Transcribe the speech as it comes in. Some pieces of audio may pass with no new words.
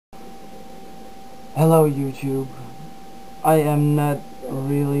Hello YouTube. I am not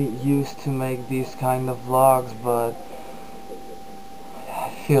really used to make these kind of vlogs, but I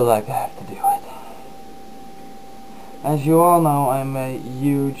feel like I have to do it. As you all know, I'm a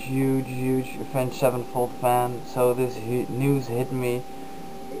huge Avenged Sevenfold fan, so this news hit me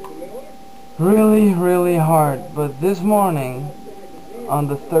really hard. But this morning, on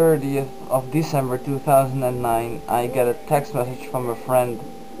the 30th of December 2009, I got a text message from a friend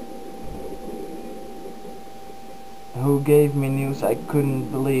who gave me news I couldn't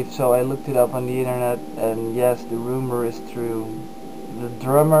believe, so I looked it up on the internet, and yes, the rumor is true. The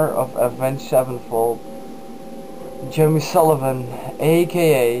drummer of Avenged Sevenfold, Jeremy Sullivan,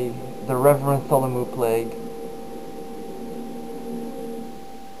 aka the Reverend Tholomew plague,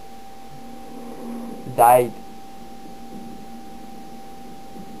 died.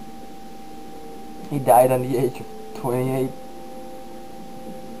 He died on the age of 28.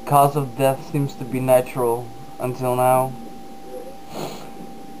 Cause of death seems to be natural until now.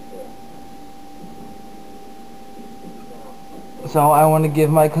 So I want to give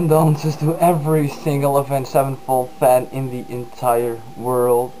my condolences to every single Avenged Sevenfold fan in the entire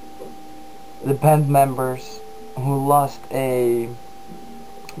world. The band members who lost a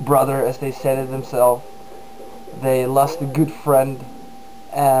brother, as they said it themselves. They lost a good friend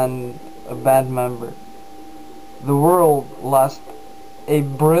and a band member. The world lost a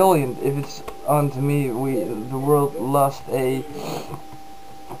brilliant, if it's on to me, the world lost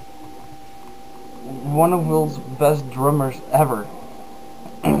one of the world's best drummers ever.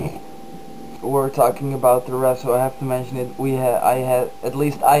 We're talking about the rest, so I have to mention it.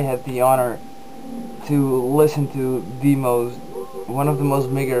 I had the honor to listen to one of the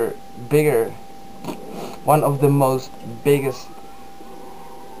most biggest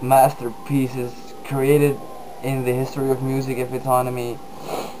masterpieces created in the history of music, if it's on me.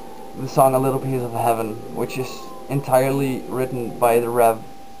 The song "A Little Piece of Heaven," which is entirely written by the Rev.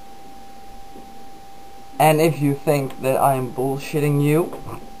 And if you think that I'm bullshitting you,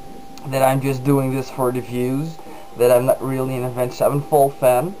 that I'm just doing this for the views, that I'm not really an Avenged Sevenfold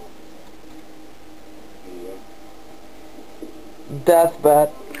fan, that's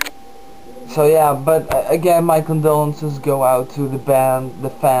bad. So yeah, but again, my condolences go out to the band, the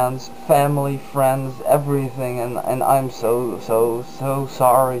fans, family, friends, everything, and I'm so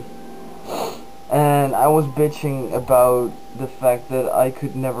sorry. And I was bitching about the fact that I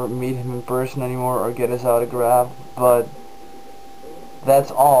could never meet him in person anymore or get his autograph, but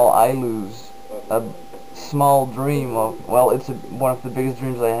that's all I lose. A small dream of, well, it's one of the biggest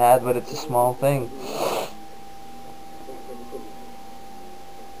dreams I had, but it's a small thing.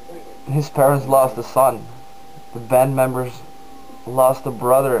 His parents lost a son. The band members lost a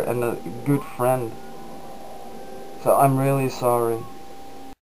brother and a good friend. So I'm really sorry.